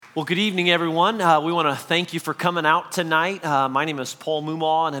Well, good evening, everyone. We want to thank you for coming out tonight. My name is Paul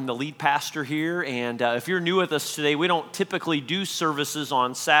Mumaw, and I'm the lead pastor here. And if you're new with us today, we don't typically do services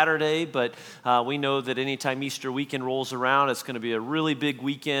on Saturday, but we know that anytime Easter weekend rolls around, it's going to be a really big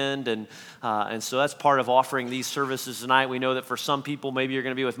weekend. And so that's part of offering these services tonight. We know that for some people, maybe you're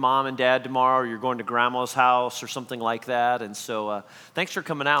going to be with mom and dad tomorrow, or you're going to grandma's house or something like that. And so thanks for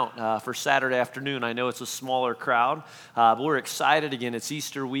coming out for Saturday afternoon. I know it's a smaller crowd, but we're excited. Again, it's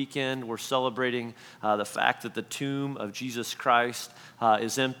Easter weekend. We're celebrating the fact that the tomb of Jesus Christ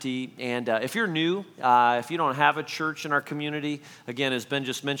is empty. And if you're new, if you don't have a church in our community, again, as Ben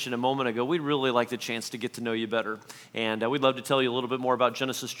just mentioned a moment ago, we'd really like the chance to get to know you better. And we'd love to tell you a little bit more about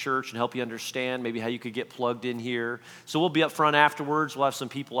Genesis Church and help you understand maybe how you could get plugged in here. So we'll be up front afterwards. We'll have some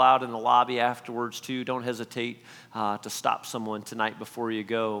people out in the lobby afterwards too. Don't hesitate to stop someone tonight before you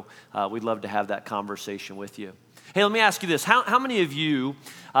go. We'd love to have that conversation with you. Hey, let me ask you this. How many of you,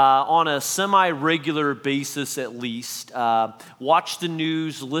 on a semi-regular basis at least, watch the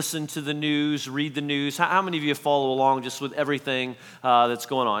news, listen to the news, read the news? How many of you follow along just with everything that's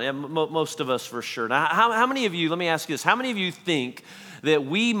going on? Yeah, most of us for sure. Now, how many of you, let me ask you this, how many of you think that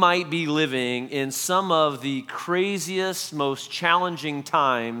we might be living in some of the craziest, most challenging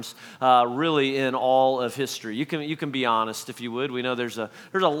times really in all of history? You can be honest if you would. We know there's a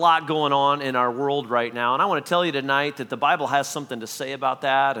lot going on in our world right now, and I want to tell you tonight that the Bible has something to say about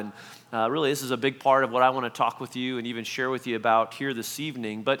that, and really, this is a big part of what I want to talk with you and even share with you about here this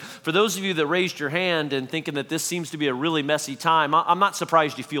evening. But for those of you that raised your hand and thinking that this seems to be a really messy time, I'm not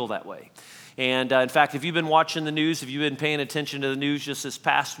surprised you feel that way. And in fact, if you've been watching the news, if you've been paying attention to the news just this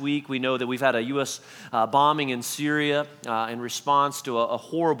past week, we know that we've had a U.S. bombing in Syria in response to a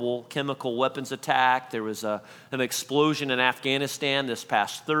horrible chemical weapons attack. There was an explosion in Afghanistan this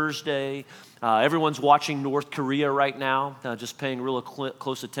past Thursday. Everyone's watching North Korea right now, just paying real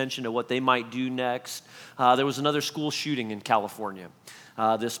close attention to what they might do next. There was another school shooting in California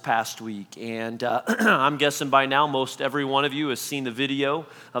this past week. And I'm guessing by now most every one of you has seen the video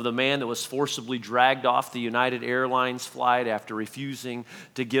of the man that was forcibly dragged off the United Airlines flight after refusing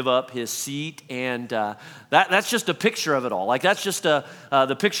to give up his seat. And that's just a picture of it all. Like, that's just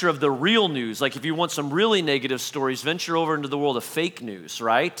the picture of the real news. Like, if you want some really negative stories, venture over into the world of fake news,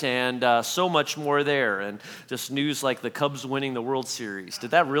 right? And so much more there. And just news like the Cubs winning the World Series.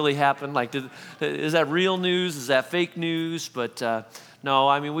 Did that really happen? Like, is that real news? Is that fake news? But no,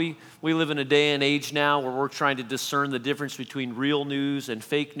 I mean, we live in a day and age now where we're trying to discern the difference between real news and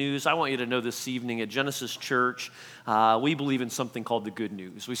fake news. I want you to know this evening at Genesis Church, we believe in something called the good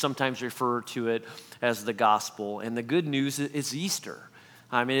news. We sometimes refer to it as the gospel, and the good news is Easter.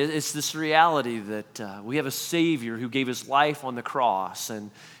 I mean, it's this reality that we have a Savior who gave his life on the cross,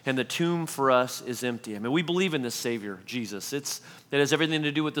 and the tomb for us is empty. I mean, we believe in this Savior, Jesus. It has everything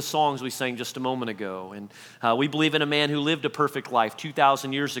to do with the songs we sang just a moment ago. And we believe in a man who lived a perfect life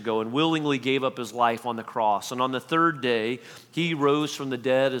 2,000 years ago and willingly gave up his life on the cross. And on the third day, he rose from the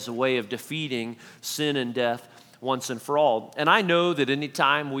dead as a way of defeating sin and death once and for all. And I know that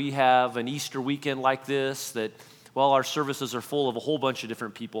anytime we have an Easter weekend like this, that well, our services are full of a whole bunch of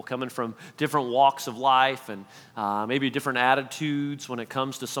different people coming from different walks of life and maybe different attitudes when it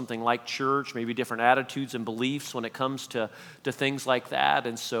comes to something like church, maybe different attitudes and beliefs when it comes to things like that.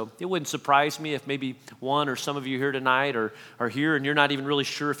 And so it wouldn't surprise me if maybe one or some of you here tonight are here and you're not even really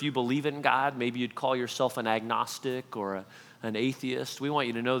sure if you believe in God. Maybe you'd call yourself an agnostic or an atheist. We want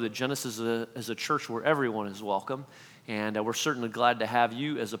you to know that Genesis is a church where everyone is welcome. And we're certainly glad to have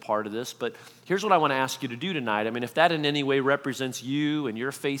you as a part of this. But here's what I want to ask you to do tonight. I mean, if that in any way represents you and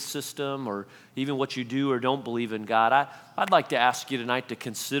your faith system or even what you do or don't believe in God, I'd like to ask you tonight to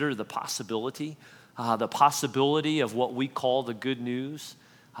consider the possibility of what we call the good news,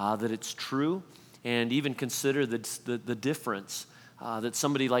 that it's true, and even consider the difference that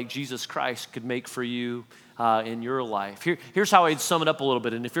somebody like Jesus Christ could make for you in your life. Here's how I'd sum it up a little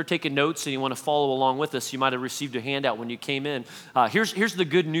bit. And if you're taking notes and you want to follow along with us, you might have received a handout when you came in. Here's the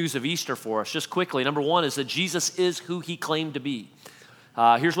good news of Easter for us, just quickly. Number one is that Jesus is who he claimed to be.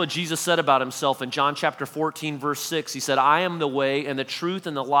 Here's what Jesus said about himself in John chapter 14, verse 6. He said, I am the way and the truth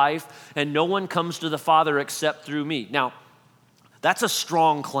and the life, and no one comes to the Father except through me. Now, that's a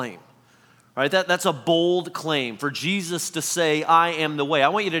strong claim. Right? That's a bold claim for Jesus to say, I am the way. I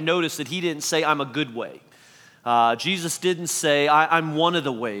want you to notice that he didn't say, I'm a good way. Jesus didn't say, I'm one of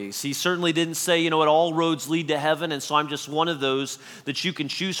the ways. He certainly didn't say, all roads lead to heaven, and so I'm just one of those that you can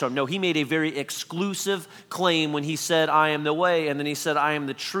choose from. No, he made a very exclusive claim when he said, I am the way, and then he said, I am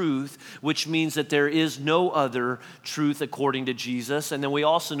the truth, which means that there is no other truth according to Jesus. And then we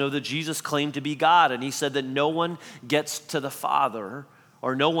also know that Jesus claimed to be God, and he said that no one gets to the Father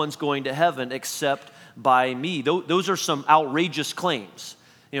or no one's going to heaven except by me. Those are some outrageous claims.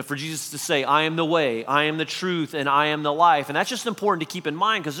 For Jesus to say, I am the way, I am the truth, and I am the life. And that's just important to keep in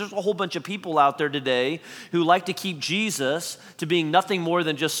mind because there's a whole bunch of people out there today who like to keep Jesus to being nothing more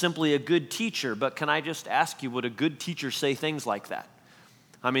than just simply a good teacher. But can I just ask you, would a good teacher say things like that?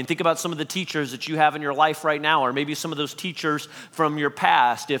 I mean, think about some of the teachers that you have in your life right now, or maybe some of those teachers from your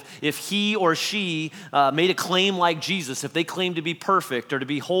past. If he or she made a claim like Jesus, if they claimed to be perfect or to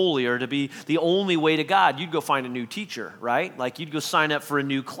be holy or to be the only way to God, you'd go find a new teacher, right? Like you'd go sign up for a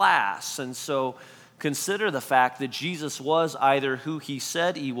new class. And so consider the fact that Jesus was either who he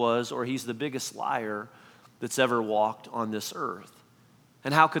said he was or he's the biggest liar that's ever walked on this earth.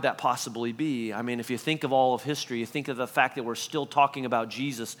 And how could that possibly be? I mean, if you think of all of history, you think of the fact that we're still talking about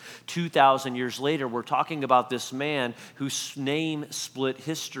Jesus 2,000 years later. We're talking about this man whose name split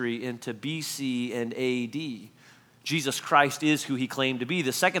history into BC and AD. Jesus Christ is who he claimed to be.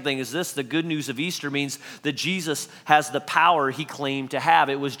 The second thing is this: the good news of Easter means that Jesus has the power he claimed to have.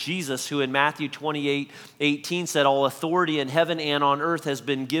 It was Jesus who in Matthew 28:18 said, all authority in heaven and on earth has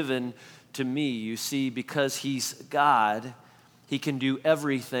been given to me. You see, because he's God, he can do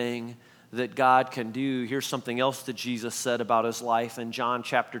everything that God can do. Here's something else that Jesus said about his life in John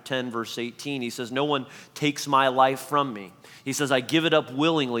chapter 10, verse 18. He says, no one takes my life from me. He says, I give it up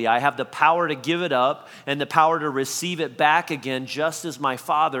willingly. I have the power to give it up and the power to receive it back again, just as my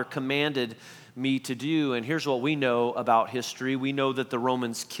Father commanded me to do. And here's what we know about history. We know that the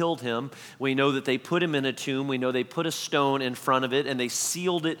Romans killed him. We know that they put him in a tomb. We know they put a stone in front of it and they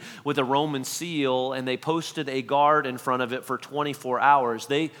sealed it with a Roman seal and they posted a guard in front of it for 24 hours.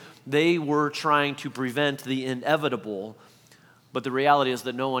 They were trying to prevent the inevitable, but the reality is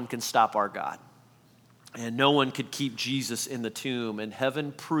that no one can stop our God. And no one could keep Jesus in the tomb. And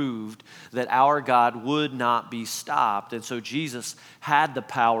heaven proved that our God would not be stopped. And so Jesus had the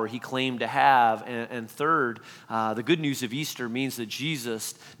power he claimed to have. And third, the good news of Easter means that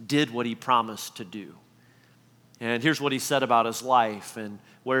Jesus did what he promised to do. And here's what he said about his life and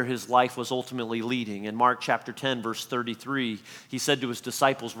where his life was ultimately leading. In Mark chapter 10, verse 33, he said to his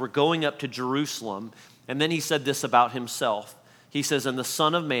disciples, we're going up to Jerusalem. And then he said this about himself. He says, and the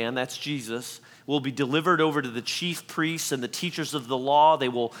Son of Man, that's Jesus, will be delivered over to the chief priests and the teachers of the law. They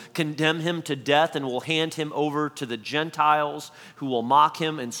will condemn him to death and will hand him over to the Gentiles, who will mock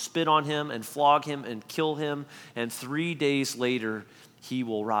him and spit on him and flog him and kill him. And 3 days later, he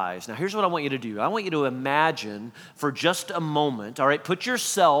will rise. Now, here's what I want you to do. I want you to imagine for just a moment, all right, put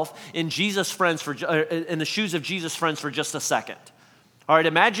yourself in in the shoes of Jesus' friends for just a second. All right,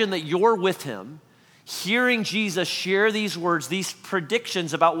 imagine that you're with him, hearing Jesus share these words, these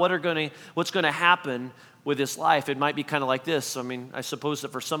predictions about what's going to happen with his life. It might be kind of like this. I mean, I suppose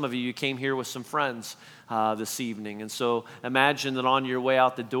that for some of you, you came here with some friends this evening. And so imagine that on your way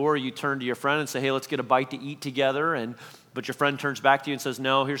out the door, you turn to your friend and say, hey, let's get a bite to eat together. But your friend turns back to you and says,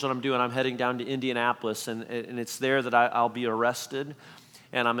 no, here's what I'm doing. I'm heading down to Indianapolis, and it's there that I'll be arrested,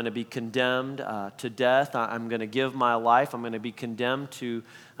 and I'm going to be condemned to death. I'm going to give my life. I'm going to be condemned to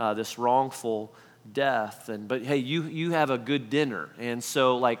this wrongful death. But hey, you have a good dinner. And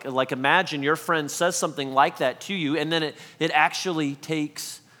so like imagine your friend says something like that to you, and then it actually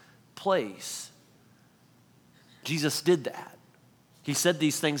takes place. Jesus did that. He said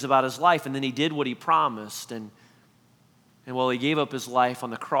these things about his life, and then he did what he promised. And while he gave up his life on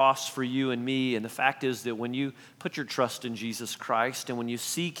the cross for you and me, and the fact is that when you put your trust in Jesus Christ and when you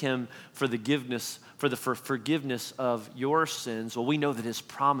seek him for the forgiveness of your sins, well, we know that his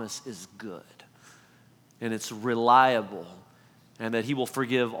promise is good and it's reliable, and that he will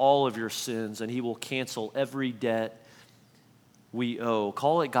forgive all of your sins and he will cancel every debt we owe.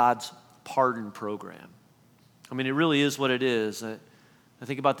 Call it God's pardon program. I mean, it really is what it is. I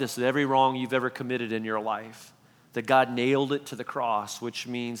think about this, that every wrong you've ever committed in your life, that God nailed it to the cross, which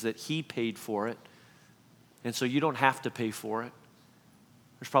means that he paid for it. And so you don't have to pay for it.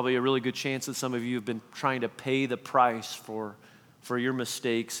 There's probably a really good chance that some of you have been trying to pay the price for your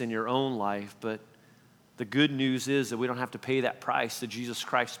mistakes in your own life. But the good news is that we don't have to pay that price, that Jesus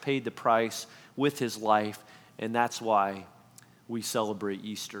Christ paid the price with his life. And that's why we celebrate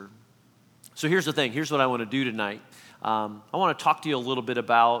Easter. So here's the thing. Here's what I want to do tonight. I want to talk to you a little bit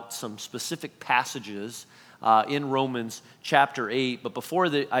about some specific passages in Romans chapter 8. But before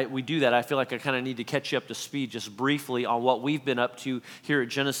we do that, I feel like I kind of need to catch you up to speed just briefly on what we've been up to here at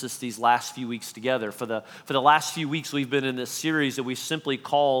Genesis these last few weeks together. For the last few weeks, we've been in this series that we simply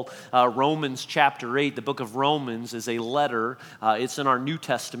call Romans chapter 8. The book of Romans is a letter. It's in our New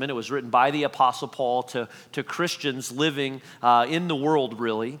Testament. It was written by the Apostle Paul to Christians living in the world,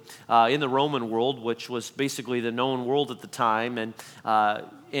 really, in the Roman world, which was basically the known world at the time.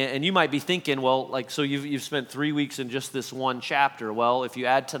 And you might be thinking, well, so you've spent 3 weeks in just this one chapter. Well, if you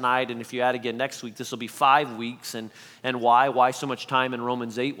add tonight and if you add again next week, this will be 5 weeks. And why? Why so much time in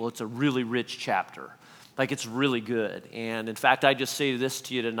Romans 8? Well, it's a really rich chapter. It's really good. And in fact, I just say this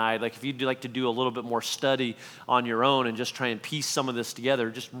to you tonight, if you'd like to do a little bit more study on your own and just try and piece some of this together,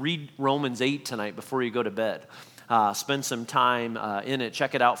 just read Romans 8 tonight before you go to bed. Spend some time in it.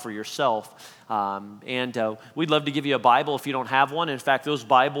 Check it out for yourself. And we'd love to give you a Bible if you don't have one. In fact, those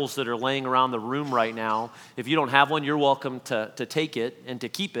Bibles that are laying around the room right now, if you don't have one, you're welcome to take it and to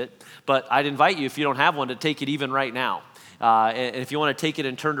keep it. But I'd invite you, if you don't have one, to take it even right now. And if you want to take it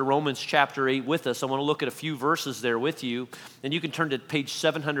and turn to Romans chapter 8 with us, I want to look at a few verses there with you. And you can turn to page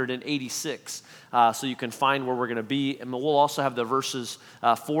 786 so you can find where we're going to be. And we'll also have the verses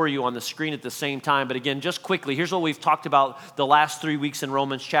for you on the screen at the same time. But again, just quickly, here's what we've talked about the last 3 weeks in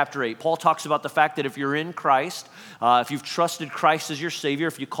Romans chapter 8. Paul talks about the fact that if you're in Christ, if you've trusted Christ as your Savior,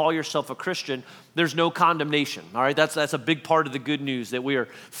 if you call yourself a Christian, there's no condemnation, all right? That's a big part of the good news, that we are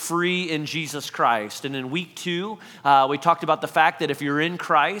free in Jesus Christ. And in week 2, we talked about the fact that if you're in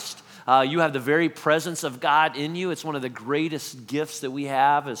Christ, you have the very presence of God in you. It's one of the greatest gifts that we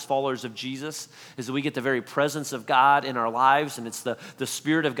have as followers of Jesus, is that we get the very presence of God in our lives, and it's the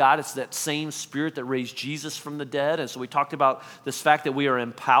Spirit of God. It's that same Spirit that raised Jesus from the dead. And so we talked about this fact that we are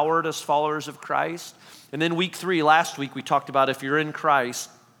empowered as followers of Christ. And then week 3, last week, we talked about if you're in Christ,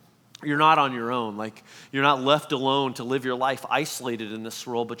 you're not on your own. You're not left alone to live your life isolated in this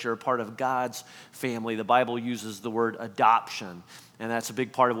world, but you're a part of God's family. The Bible uses the word adoption, and that's a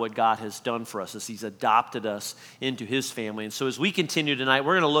big part of what God has done for us, is He's adopted us into His family. And so as we continue tonight,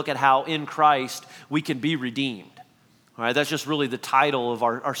 we're going to look at how in Christ we can be redeemed. All right, that's just really the title of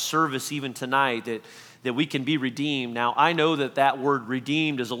our service even tonight, that we can be redeemed. Now, I know that word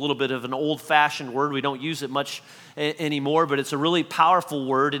redeemed is a little bit of an old-fashioned word. We don't use it much anymore, but it's a really powerful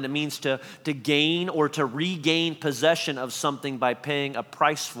word, and it means to gain or to regain possession of something by paying a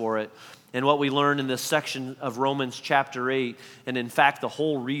price for it. And what we learn in this section of Romans chapter 8, and in fact, the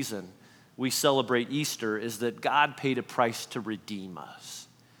whole reason we celebrate Easter, is that God paid a price to redeem us.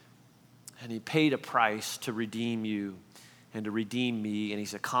 And He paid a price to redeem you and to redeem me, and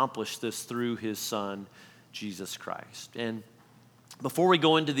He's accomplished this through His Son, Jesus Christ. And before we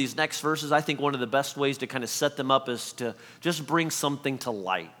go into these next verses, I think one of the best ways to kind of set them up is to just bring something to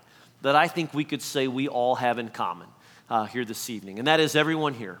light that I think we could say we all have in common here this evening, and that is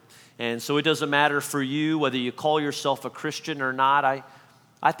everyone here. And so it doesn't matter for you whether you call yourself a Christian or not.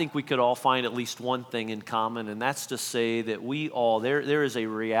 I think we could all find at least one thing in common, and that's to say that we all, there is a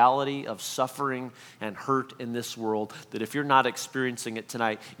reality of suffering and hurt in this world that if you're not experiencing it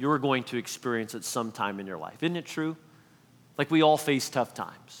tonight, you're going to experience it sometime in your life. Isn't it true? We all face tough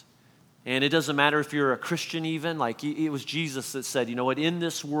times. And it doesn't matter if you're a Christian even, it was Jesus that said, you know what, in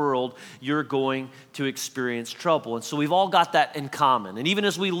this world, you're going to experience trouble. And so we've all got that in common. And even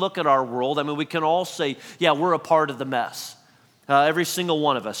as we look at our world, we can all say, yeah, we're a part of the mess. Every single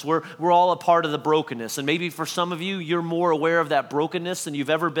one of us. We're all a part of the brokenness. And maybe for some of you, you're more aware of that brokenness than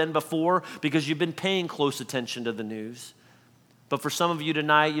you've ever been before because you've been paying close attention to the news. But for some of you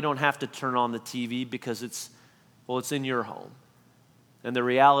tonight, you don't have to turn on the TV because it's in your home. And the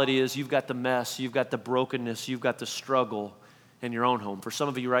reality is you've got the mess, you've got the brokenness, you've got the struggle in your own home. For some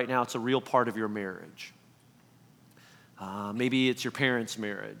of you right now, it's a real part of your marriage. Maybe it's your parents'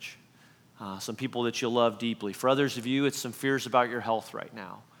 marriage. Some people that you love deeply. For others of you, it's some fears about your health right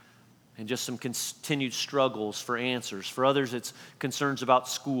now and just some continued struggles for answers. For others, it's concerns about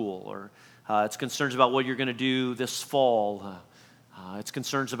school, or it's concerns about what you're going to do this fall. It's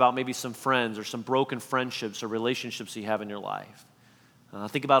concerns about maybe some friends or some broken friendships or relationships you have in your life.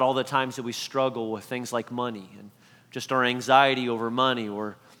 Think about all the times that we struggle with things like money and just our anxiety over money,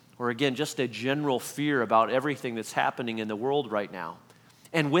 or again, just a general fear about everything that's happening in the world right now.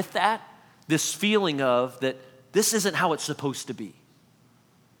 And with that, this feeling of that this isn't how it's supposed to be.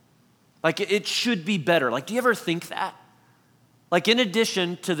 It should be better. Do you ever think that? In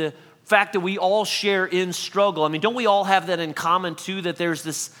addition to the fact that we all share in struggle, don't we all have that in common too, that there's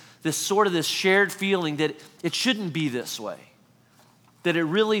this shared feeling that it shouldn't be this way, that it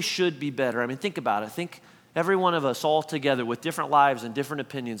really should be better? Think about it. Think Every one of us all together with different lives and different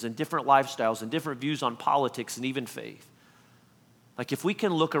opinions and different lifestyles and different views on politics and even faith. Like if we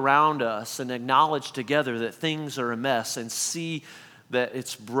can look around us and acknowledge together that things are a mess and see that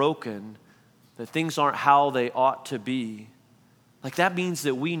it's broken, that things aren't how they ought to be, like that means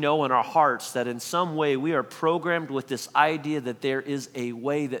that we know in our hearts that in some way we are programmed with this idea that there is a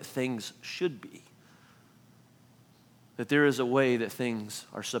way that things should be. That there is a way that things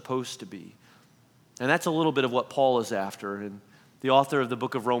are supposed to be. And that's a little bit of what Paul is after, and the author of the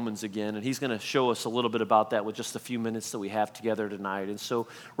book of Romans again, and he's going to show us a little bit about that with just the few minutes that we have together tonight. And so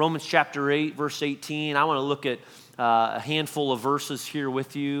Romans chapter 8, verse 18, I want to look at a handful of verses here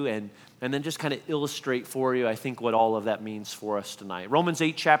with you and then just kind of illustrate for you, I think, what all of that means for us tonight. Romans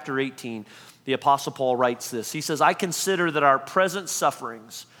 8, chapter 18, the Apostle Paul writes this. He says, I consider that our present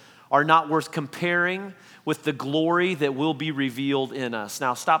sufferings are not worth comparing with the glory that will be revealed in us.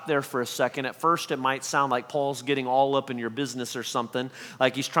 Now, stop there for a second. At first, it might sound like Paul's getting all up in your business or something,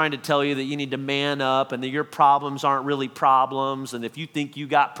 like he's trying to tell you that you need to man up and that your problems aren't really problems, and if you think you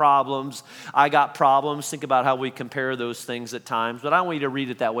got problems, I got problems. Think about how we compare those things at times, but I don't want you to read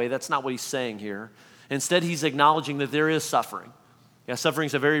it that way. That's not what he's saying here. Instead, he's acknowledging that there is suffering. Yeah, suffering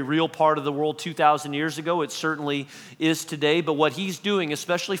is a very real part of the world 2,000 years ago. It certainly is today. But what he's doing,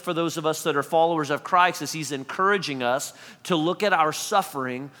 especially for those of us that are followers of Christ, is he's encouraging us to look at our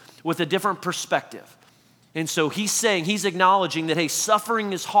suffering with a different perspective. And so he's acknowledging that, hey,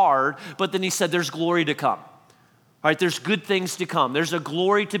 suffering is hard, but then he said there's glory to come. All right, there's good things to come. There's a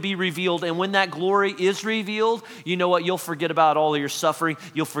glory to be revealed. And when that glory is revealed, you know what? You'll forget about all of your suffering.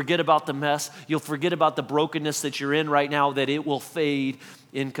 You'll forget about the mess. You'll forget about the brokenness that you're in right now, that it will fade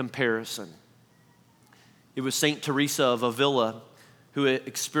in comparison. It was St. Teresa of Avila who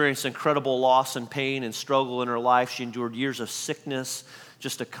experienced incredible loss and pain and struggle in her life. She endured years of sickness,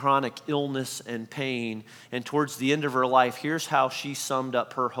 just a chronic illness and pain. And towards the end of her life, here's how she summed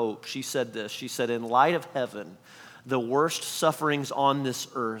up her hope. She said this. She said, in light of heaven, the worst sufferings on this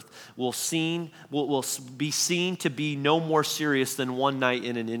earth will be seen to be no more serious than one night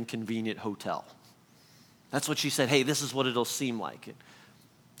in an inconvenient hotel. That's what she said. Hey, this is what it'll seem like. And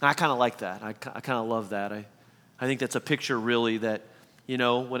I kind of like that. I kind of love that. I think that's a picture really that, you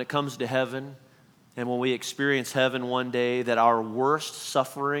know, when it comes to heaven and when we experience heaven one day, that our worst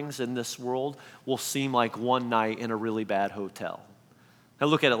sufferings in this world will seem like one night in a really bad hotel. Now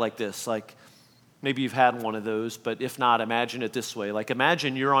look at it like this, like, maybe you've had one of those, but if not, imagine it this way. Like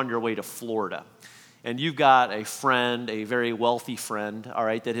imagine you're on your way to Florida and you've got a friend, a very wealthy friend, all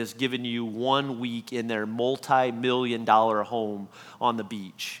right, that has given you 1 week in their multi-million-dollar home on the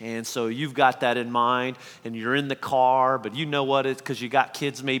beach. And so you've got that in mind and you're in the car, but you know what, it's because you got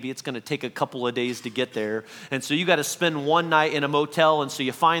kids, maybe it's going to take a couple of days to get there. And so you got to spend one night in a motel, and so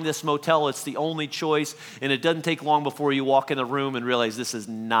you find this motel, it's the only choice, and it doesn't take long before you walk in the room and realize this is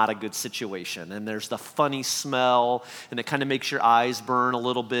not a good situation. And there's the funny smell, and it kind of makes your eyes burn a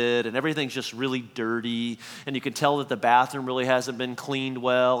little bit, and everything's just really dirty. And you can tell that the bathroom really hasn't been cleaned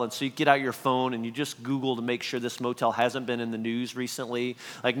well. And so you get out your phone and you just Google to make sure this motel hasn't been in the news recently.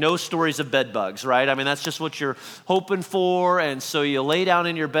 Like no stories of bed bugs, right? I mean, that's just what you're hoping for. And so you lay down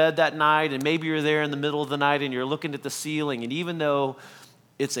in your bed that night, and maybe you're there in the middle of the night and you're looking at the ceiling. And even though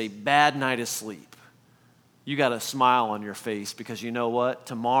it's a bad night of sleep, you got a smile on your face because you know what?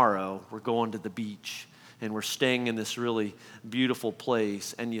 Tomorrow we're going to the beach. And we're staying in this really beautiful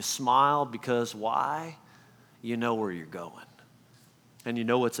place. And you smile because why? You know where you're going. And you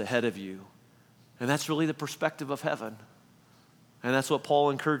know what's ahead of you. And that's really the perspective of heaven. And that's what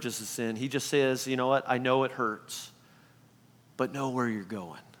Paul encourages us in. He just says, you know what? I know it hurts, but know where you're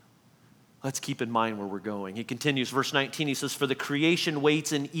going. Let's keep in mind where we're going. He continues, verse 19, he says, for the creation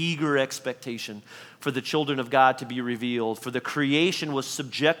waits in eager expectation for the children of God to be revealed. For the creation was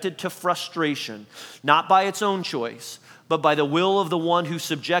subjected to frustration, not by its own choice, but by the will of the one who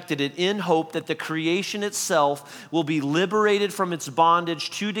subjected it, in hope that the creation itself will be liberated from its bondage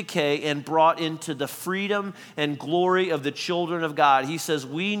to decay and brought into the freedom and glory of the children of God. He says,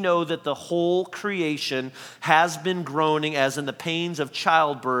 we know that the whole creation has been groaning as in the pains of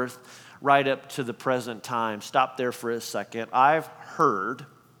childbirth right up to the present time. Stop there for a second. I've heard,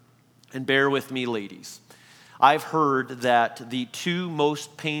 and bear with me, ladies, I've heard that the two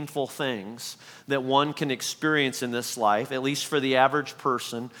most painful things that one can experience in this life, at least for the average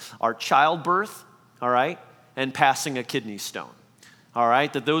person, are childbirth, all right, and passing a kidney stone. All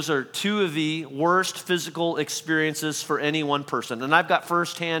right, that those are two of the worst physical experiences for any one person. And I've got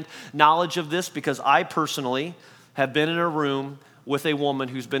firsthand knowledge of this because I personally have been in a room with a woman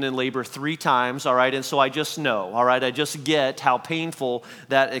who's been in labor 3 times, all right? And so I just know, all right? I just get how painful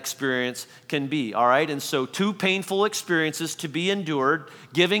that experience can be, all right? And so 2 painful experiences to be endured,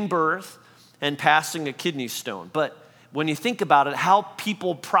 giving birth and passing a kidney stone. But when you think about it, how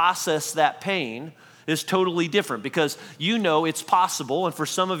people process that pain is totally different, because you know it's possible, and for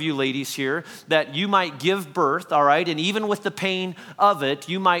some of you ladies here, that you might give birth, all right, and even with the pain of it,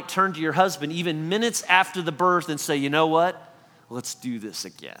 you might turn to your husband even minutes after the birth and say, you know what? Let's do this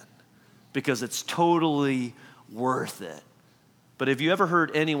again, because it's totally worth it. But have you ever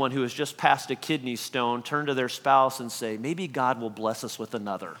heard anyone who has just passed a kidney stone turn to their spouse and say, maybe God will bless us with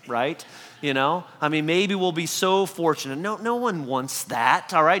another, right? You know, I mean, maybe we'll be so fortunate. No one wants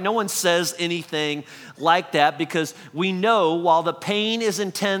that, all right? No one says anything like that, because we know while the pain is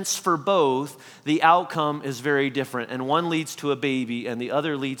intense for both, the outcome is very different. And one leads to a baby and the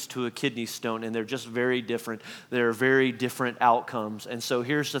other leads to a kidney stone, and they're just very different. They're very different outcomes. And so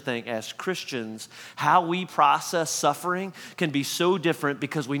here's the thing, as Christians, how we process suffering can be so different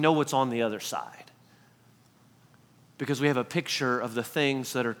because we know what's on the other side. Because we have a picture of the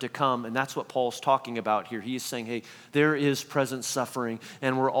things that are to come, and that's what Paul's talking about here. He is saying, hey, there is present suffering,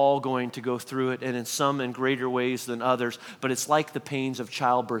 and we're all going to go through it, and in some in greater ways than others, but it's like the pains of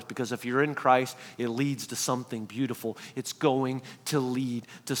childbirth, because if you're in Christ, it leads to something beautiful. It's going to lead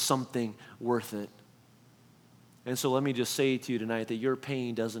to something worth it. And so let me just say to you tonight that your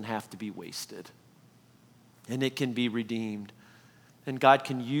pain doesn't have to be wasted, and it can be redeemed. And God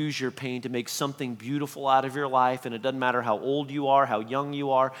can use your pain to make something beautiful out of your life. And it doesn't matter how old you are, how young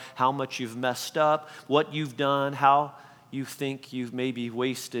you are, how much you've messed up, what you've done, how you think you've maybe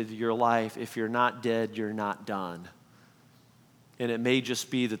wasted your life. If you're not dead, you're not done. And it may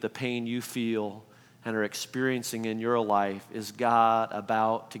just be that the pain you feel and are experiencing in your life is God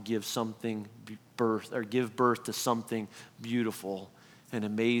about to give birth to something beautiful and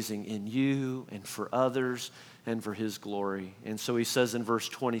amazing in you and for others and for his glory. And so he says in verse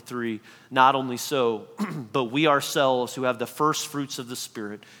 23, not only so, but we ourselves who have the first fruits of the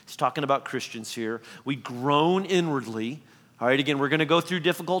Spirit, he's talking about Christians here, we groan inwardly. All right, again, we're going to go through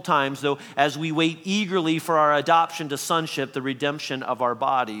difficult times, though, as we wait eagerly for our adoption to sonship, the redemption of our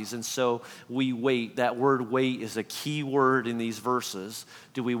bodies. And so we wait. That word wait is a key word in these verses.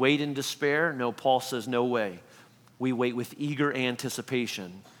 Do we wait in despair? No, Paul says no way. We wait with eager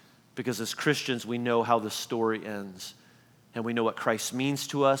anticipation, because as Christians, we know how the story ends. And we know what Christ means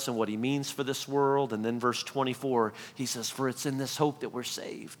to us and what he means for this world. And then verse 24, he says, for it's in this hope that we're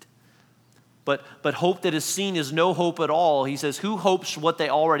saved. But hope that is seen is no hope at all. He says, who hopes what they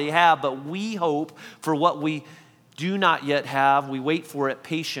already have? But we hope for what we do not yet have. We wait for it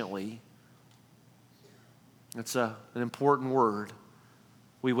patiently. It's an important word.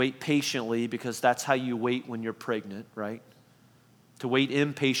 We wait patiently because that's how you wait when you're pregnant, right? To wait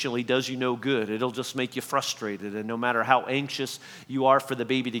impatiently does you no good. It'll just make you frustrated. And no matter how anxious you are for the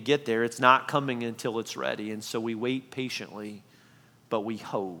baby to get there, it's not coming until it's ready. And so we wait patiently, but we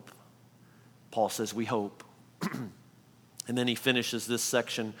hope. Paul says we hope. And then he finishes this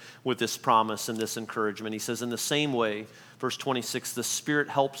section with this promise and this encouragement. He says, in the same way, verse 26, the Spirit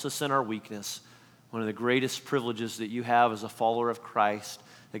helps us in our weakness. One of the greatest privileges that you have as a follower of Christ,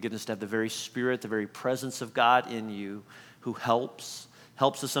 again, is to have the very Spirit, the very presence of God in you, who helps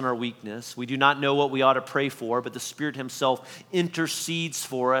us in our weakness. We do not know what we ought to pray for, but the Spirit himself intercedes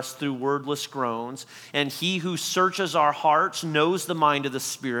for us through wordless groans. And he who searches our hearts knows the mind of the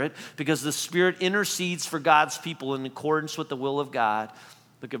Spirit, because the Spirit intercedes for God's people in accordance with the will of God.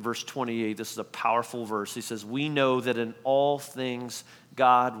 Look at verse 28. This is a powerful verse. He says, we know that in all things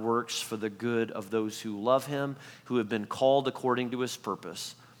God works for the good of those who love him, who have been called according to his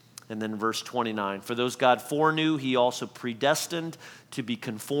purpose. And then verse 29, for those God foreknew, he also predestined to be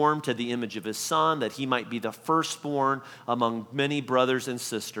conformed to the image of his Son, that he might be the firstborn among many brothers and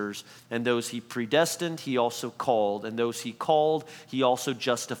sisters. And those he predestined, he also called. And those he called, he also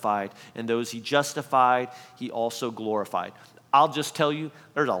justified. And those he justified, he also glorified. I'll just tell you,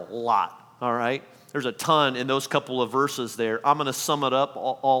 there's a lot, all right? There's a ton in those couple of verses there. I'm going to sum it up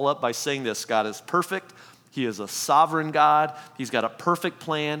all up by saying this. God is perfect. He is a sovereign God. He's got a perfect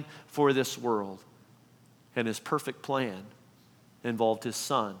plan for this world. And his perfect plan involved his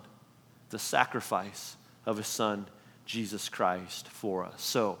Son, the sacrifice of his Son, Jesus Christ, for us.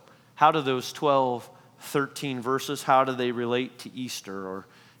 So how do those 12, 13 verses, how do they relate to Easter? Or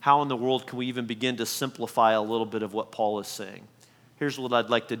how in the world can we even begin to simplify a little bit of what Paul is saying? Here's what I'd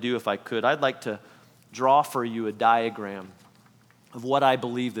like to do if I could. I'd like to draw for you a diagram of what I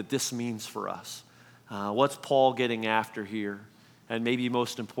believe that this means for us. What's Paul getting after here? And maybe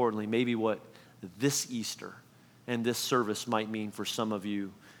most importantly, maybe what this Easter and this service might mean for some of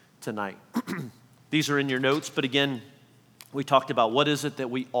you tonight. These are in your notes, but again, we talked about what is it that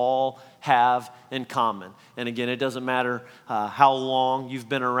we all have in common. And again, it doesn't matter how long you've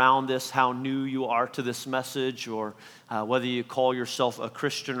been around this, how new you are to this message, or whether you call yourself a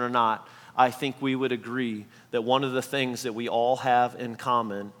Christian or not. I think we would agree that one of the things that we all have in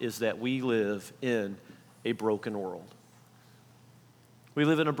common is that we live in a broken world. We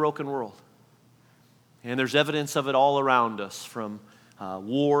live in a broken world. And there's evidence of it all around us, from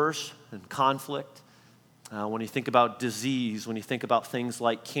wars and conflict. When you think about disease, when you think about things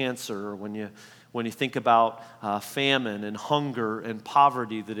like cancer, when you think about famine and hunger and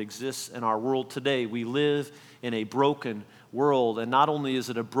poverty that exists in our world today, we live in a broken world. And not only is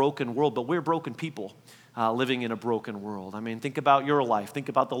it a broken world, but we're broken people living in a broken world. I mean, think about your life. Think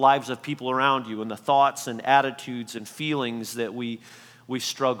about the lives of people around you and the thoughts and attitudes and feelings that we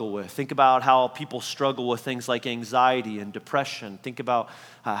struggle with. Think about how people struggle with things like anxiety and depression. Think about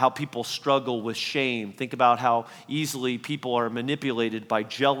how people struggle with shame. Think about how easily people are manipulated by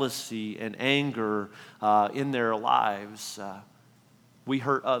jealousy and anger in their lives. We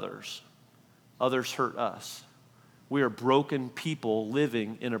hurt others. Others hurt us. We are broken people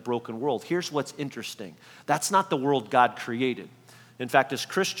living in a broken world. Here's what's interesting. That's not the world God created. In fact, as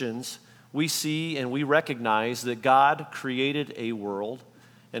Christians, we see and we recognize that God created a world,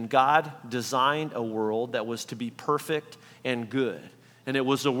 and God designed a world that was to be perfect and good. And it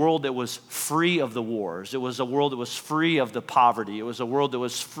was a world that was free of the wars. It was a world that was free of the poverty. It was a world that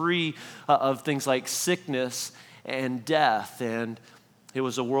was free of things like sickness and death. And it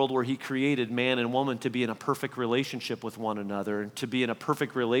was a world where he created man and woman to be in a perfect relationship with one another and to be in a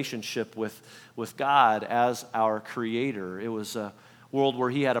perfect relationship with God as our creator. It was a world where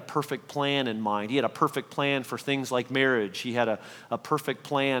he had a perfect plan in mind. He had a perfect plan for things like marriage. He had a perfect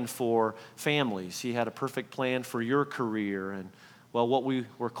plan for families. He had a perfect plan for your career and, well, what we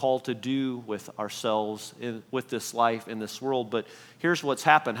were called to do with ourselves, with this life in this world. But here's what's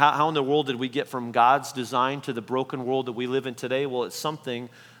happened. How in the world did we get from God's design to the broken world that we live in today? Well, it's something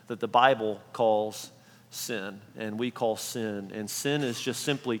that the Bible calls sin, and we call sin. And sin is just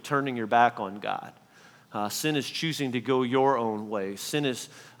simply turning your back on God. Sin is choosing to go your own way. Sin is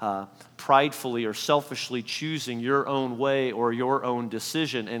pridefully or selfishly choosing your own way or your own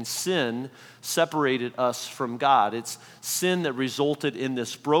decision. And sin separated us from God. It's sin that resulted in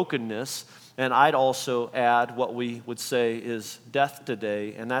this brokenness. And I'd also add what we would say is death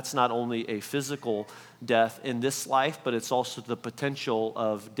today. And that's not only a physical death in this life, but it's also the potential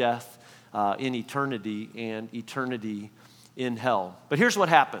of death in eternity and eternity in hell. But here's what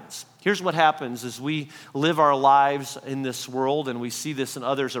happens. Here's what happens as we live our lives in this world, and we see this in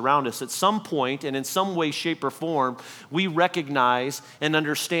others around us. At some point, and in some way, shape, or form, we recognize and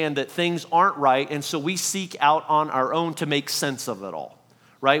understand that things aren't right, and so we seek out on our own to make sense of it all.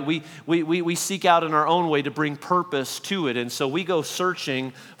 Right? We seek out in our own way to bring purpose to it. And so we go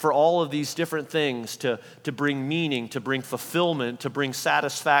searching for all of these different things to bring meaning, to bring fulfillment, to bring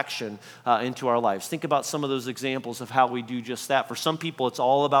satisfaction into our lives. Think about some of those examples of how we do just that. For some people, it's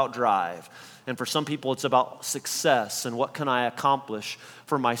all about drive. And for some people, it's about success and what can I accomplish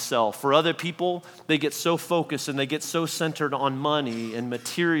for myself. For other people, they get so focused and they get so centered on money and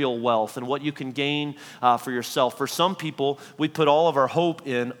material wealth and what you can gain for yourself. For some people, we put all of our hope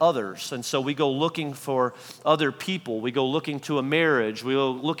in others. And so we go looking for other people. We go looking to a marriage. We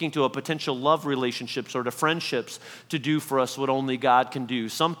go looking to a potential love relationships or to friendships to do for us what only God can do.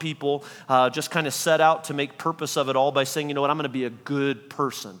 Some people just kind of set out to make purpose of it all by saying, you know what, I'm going to be a good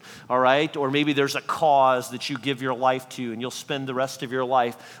person, all right? Or maybe there's a cause that you give your life to and you'll spend the rest of your life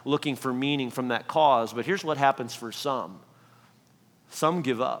looking for meaning from that cause. But here's what happens for some. Some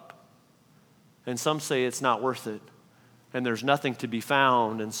give up. And some say it's not worth it. And there's nothing to be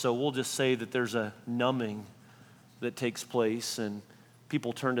found. And so we'll just say that there's a numbing that takes place. And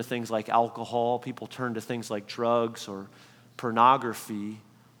people turn to things like alcohol. People turn to things like drugs or pornography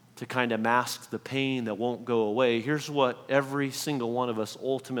to kind of mask the pain that won't go away. Here's what every single one of us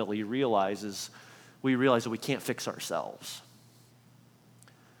ultimately realizes. We realize that we can't fix ourselves.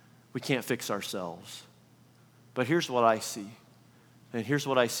 We can't fix ourselves. But here's what I see. And here's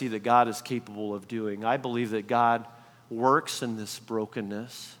what I see that God is capable of doing. I believe that God works in this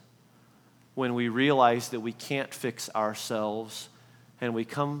brokenness when we realize that we can't fix ourselves and we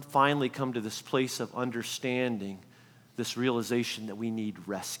finally come to this place of understanding, this realization that we need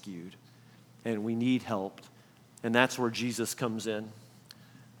rescued and we need help. And that's where Jesus comes in.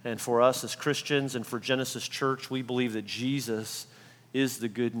 And for us as Christians and for Genesis Church, we believe that Jesus is the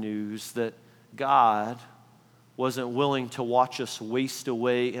good news, that God wasn't willing to watch us waste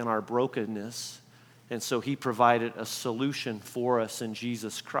away in our brokenness And so he provided a solution for us in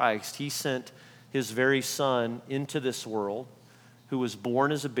Jesus Christ. He sent his very son into this world, who was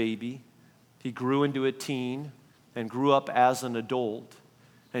born as a baby. He grew into a teen and grew up as an adult.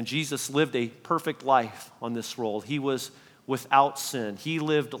 And Jesus lived a perfect life on this world. He was without sin. He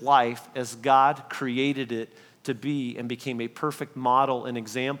lived life as God created it to be and became a perfect model and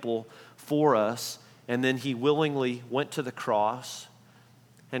example for us. And then he willingly went to the cross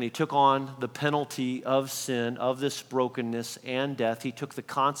and he took on the penalty of sin, of this brokenness and death. He took the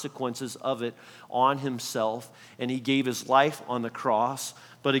consequences of it on himself, and he gave his life on the cross.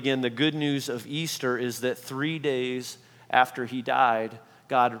 But again, the good news of Easter is that 3 days after he died,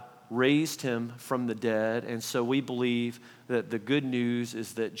 God raised him from the dead. And so we believe that the good news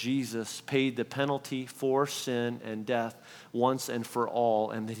is that Jesus paid the penalty for sin and death once and for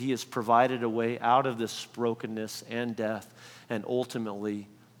all, and that he has provided a way out of this brokenness and death and ultimately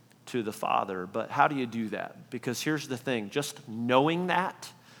to the Father. But how do you do that? Because here's the thing, just knowing that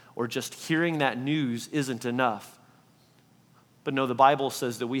or just hearing that news isn't enough. But no, the Bible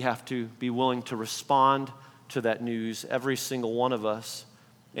says that we have to be willing to respond to that news, every single one of us,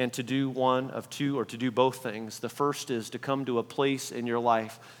 and to do one of two or to do both things. The first is to come to a place in your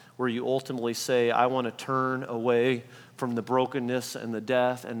life where you ultimately say, I want to turn away from the brokenness and the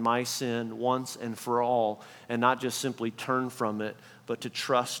death and my sin once and for all, and not just simply turn from it, but to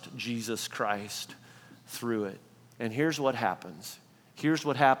trust Jesus Christ through it. And here's what happens. Here's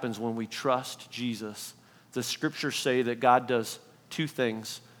what happens when we trust Jesus. The scriptures say that God does two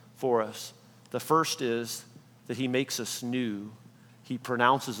things for us. The first is that he makes us new. He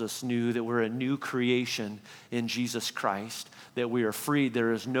pronounces us new, that we're a new creation in Jesus Christ, that we are freed.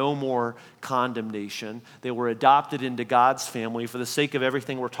 There is no more condemnation, that we're adopted into God's family for the sake of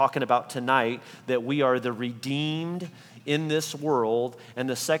everything we're talking about tonight, that we are the redeemed in this world. And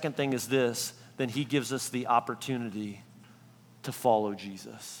the second thing is this, then he gives us the opportunity to follow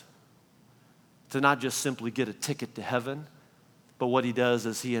Jesus, to not just simply get a ticket to heaven, but what he does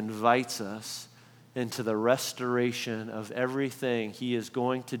is he invites us into the restoration of everything he is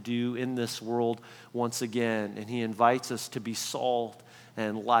going to do in this world once again. And he invites us to be salt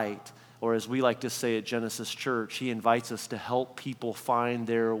and light, or as we like to say at Genesis Church, he invites us to help people find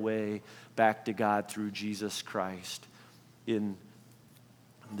their way back to God through Jesus Christ in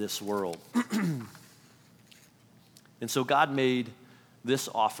this world. And so God made this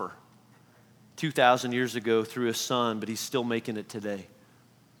offer 2,000 years ago through his son, but he's still making it today.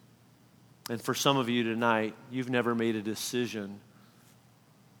 And for some of you tonight, you've never made a decision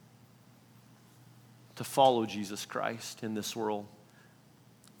to follow Jesus Christ in this world,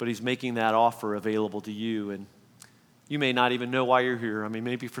 but he's making that offer available to you. And you may not even know why you're here. I mean,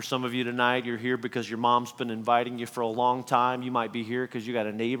 maybe for some of you tonight, you're here because your mom's been inviting you for a long time. You might be here because you got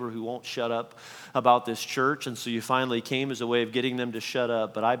a neighbor who won't shut up about this church, and so you finally came as a way of getting them to shut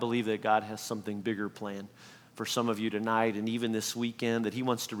up. But I believe that God has something bigger planned for some of you tonight and even this weekend, that he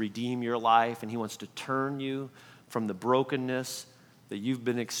wants to redeem your life and he wants to turn you from the brokenness that you've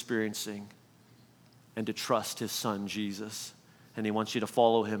been experiencing and to trust his son, Jesus. And he wants you to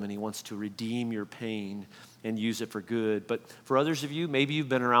follow him, and he wants to redeem your pain and use it for good. But for others of you, maybe you've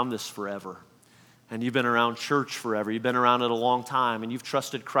been around this forever, and you've been around church forever. You've been around it a long time, and you've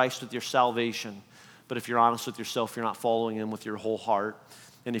trusted Christ with your salvation. But if you're honest with yourself, you're not following him with your whole heart.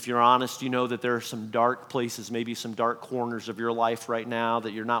 And if you're honest, you know that there are some dark places, maybe some dark corners of your life right now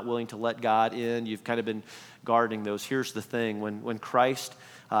that you're not willing to let God in. You've kind of been guarding those. Here's the thing. When Christ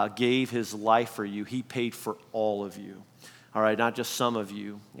gave his life for you, he paid for all of you. All right, not just some of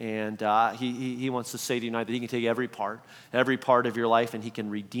you. And he wants to say to you tonight that he can take every part of your life, and he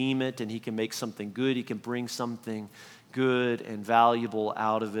can redeem it, and he can make something good. He can bring something good and valuable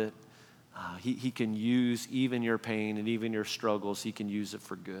out of it. He can use even your pain and even your struggles. He can use it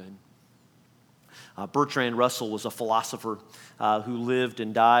for good. Bertrand Russell was a philosopher who lived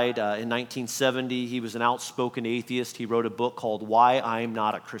and died in 1970. He was an outspoken atheist. He wrote a book called Why I'm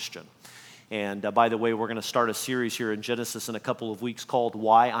Not a Christian. And by the way, we're going to start a series here in Genesis in a couple of weeks called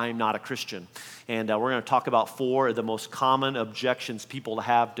Why I'm Not a Christian. And we're going to talk about 4 of the most common objections people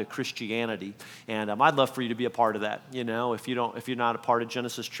have to Christianity. And I'd love for you to be a part of that. You know, if you're not a part of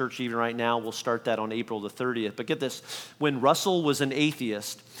Genesis Church even right now, we'll start that on April the 30th. But get this, when Russell was an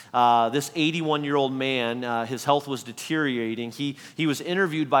atheist, this 81-year-old man, his health was deteriorating. He was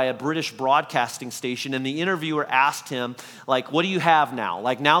interviewed by a British broadcasting station, and the interviewer asked him, like, what do you have now?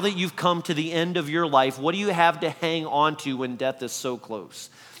 Like, now that you've come to the end of your life, what do you have to hang on to when death is so close?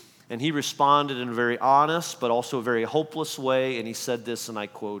 And he responded in a very honest but also a very hopeless way, and he said this, and I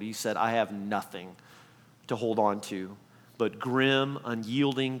quote, he said, I have nothing to hold on to but grim,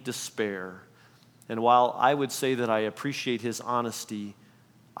 unyielding despair And while I would say that I appreciate his honesty,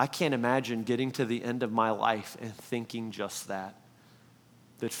 I can't imagine getting to the end of my life and thinking just that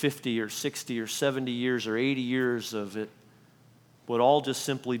 50 or 60 or 70 years or 80 years of it would all just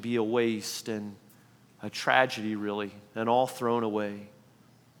simply be a waste and a tragedy, really, and all thrown away.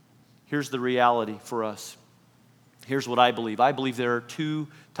 Here's the reality for us. Here's what I believe. I believe there are two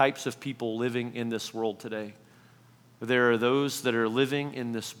types of people living in this world today. There are those that are living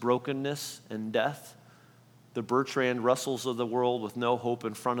in this brokenness and death, the Bertrand Russells of the world with no hope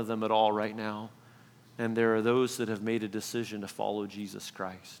in front of them at all right now. And there are those that have made a decision to follow Jesus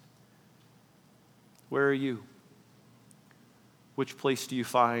Christ. Where are you? Which place do you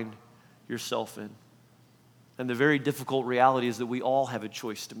find yourself in? And the very difficult reality is that we all have a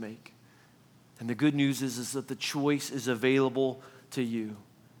choice to make. And the good news is that the choice is available to you.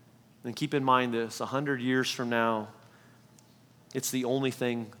 And keep in mind this, 100 years from now, it's the only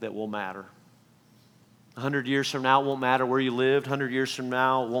thing that will matter. 100 years from now, it won't matter where you lived. 100 years from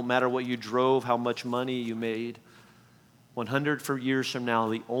now, it won't matter what you drove, how much money you made. 100 years from now,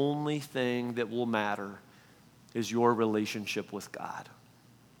 the only thing that will matter is your relationship with God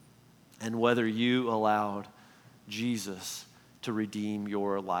and whether you allowed Jesus to redeem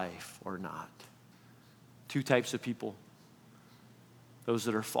your life or not. Two types of people, those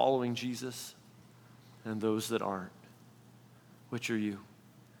that are following Jesus and those that aren't. Which are you?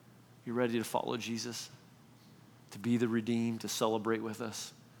 You ready to follow Jesus? To be the redeemed, to celebrate with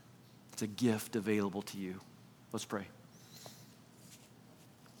us? It's a gift available to you. Let's pray.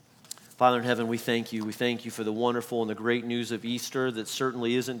 Father in heaven, we thank you. We thank you for the wonderful and the great news of Easter that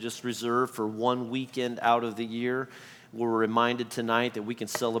certainly isn't just reserved for one weekend out of the year. We're reminded tonight that we can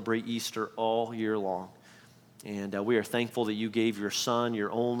celebrate Easter all year long. And we are thankful that you gave your son,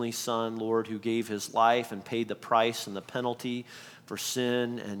 your only son, Lord, who gave his life and paid the price and the penalty for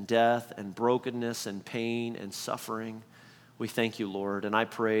sin and death and brokenness and pain and suffering. We thank you, Lord. And I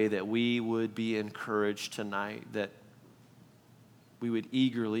pray that we would be encouraged tonight, that we would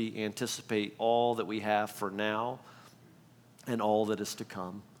eagerly anticipate all that we have for now and all that is to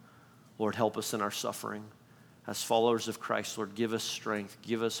come. Lord, help us in our suffering. As followers of Christ, Lord, give us strength,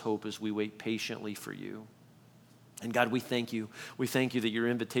 give us hope as we wait patiently for you. And God, we thank you. We thank you that your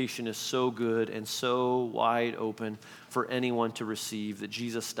invitation is so good and so wide open for anyone to receive, that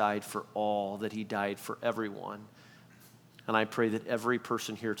Jesus died for all, that he died for everyone. And I pray that every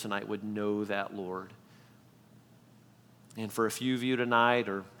person here tonight would know that, Lord. And for a few of you tonight,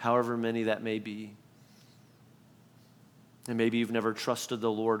 or however many that may be, and maybe you've never trusted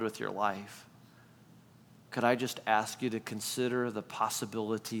the Lord with your life, could I just ask you to consider the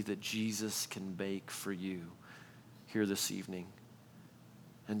possibility that Jesus can make for you here this evening,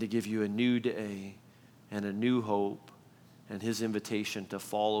 and to give you a new day and a new hope and his invitation to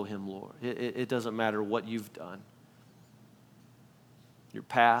follow him, Lord. It doesn't matter what you've done. Your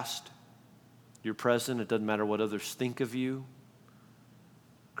past, your present, it doesn't matter what others think of you.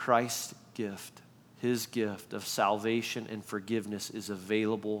 Christ's gift, his gift of salvation and forgiveness is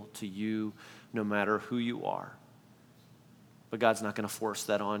available to you no matter who you are. But God's not going to force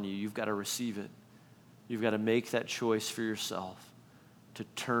that on you. You've got to receive it. You've got to make that choice for yourself to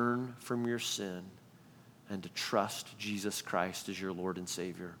turn from your sin and to trust Jesus Christ as your Lord and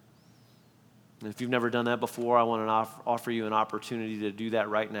Savior. And if you've never done that before, I want to offer you an opportunity to do that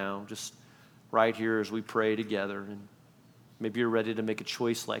right now, just right here as we pray together. And maybe you're ready to make a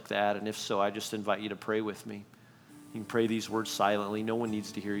choice like that, and if so, I just invite you to pray with me. You can pray these words silently. No one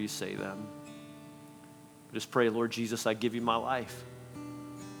needs to hear you say them. Just pray, Lord Jesus, I give you my life.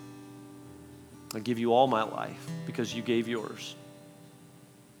 I give you all my life because you gave yours.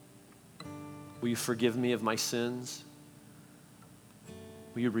 Will you forgive me of my sins?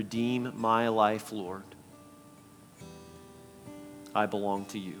 Will you redeem my life, Lord? I belong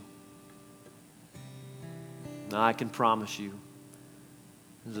to you. Now I can promise you,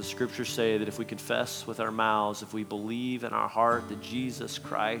 as the scriptures say, that if we confess with our mouths, if we believe in our heart that Jesus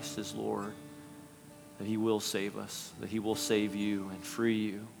Christ is Lord, that he will save us, that he will save you and free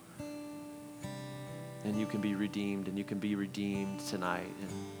you. And you can be redeemed, and you can be redeemed tonight. And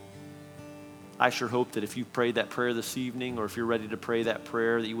I sure hope that if you prayed that prayer this evening, or if you're ready to pray that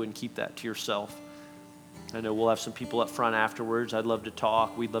prayer, that you wouldn't keep that to yourself. I know we'll have some people up front afterwards. I'd love to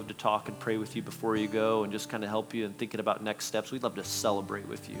talk. We'd love to talk and pray with you before you go and just kind of help you in thinking about next steps. We'd love to celebrate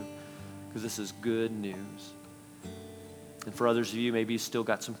with you because this is good news. And for others of you, maybe you still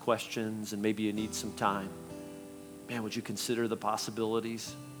got some questions and maybe you need some time. Man, would you consider the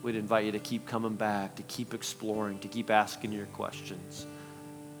possibilities? We'd invite you to keep coming back, to keep exploring, to keep asking your questions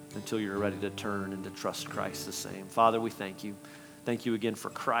until you're ready to turn and to trust Christ the same. Father, we thank you. Thank you again for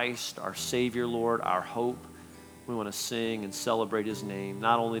Christ, our Savior, Lord, our hope. We want to sing and celebrate his name,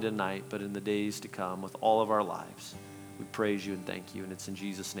 not only tonight, but in the days to come with all of our lives. We praise you and thank you, and it's in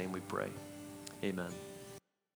Jesus' name we pray. Amen.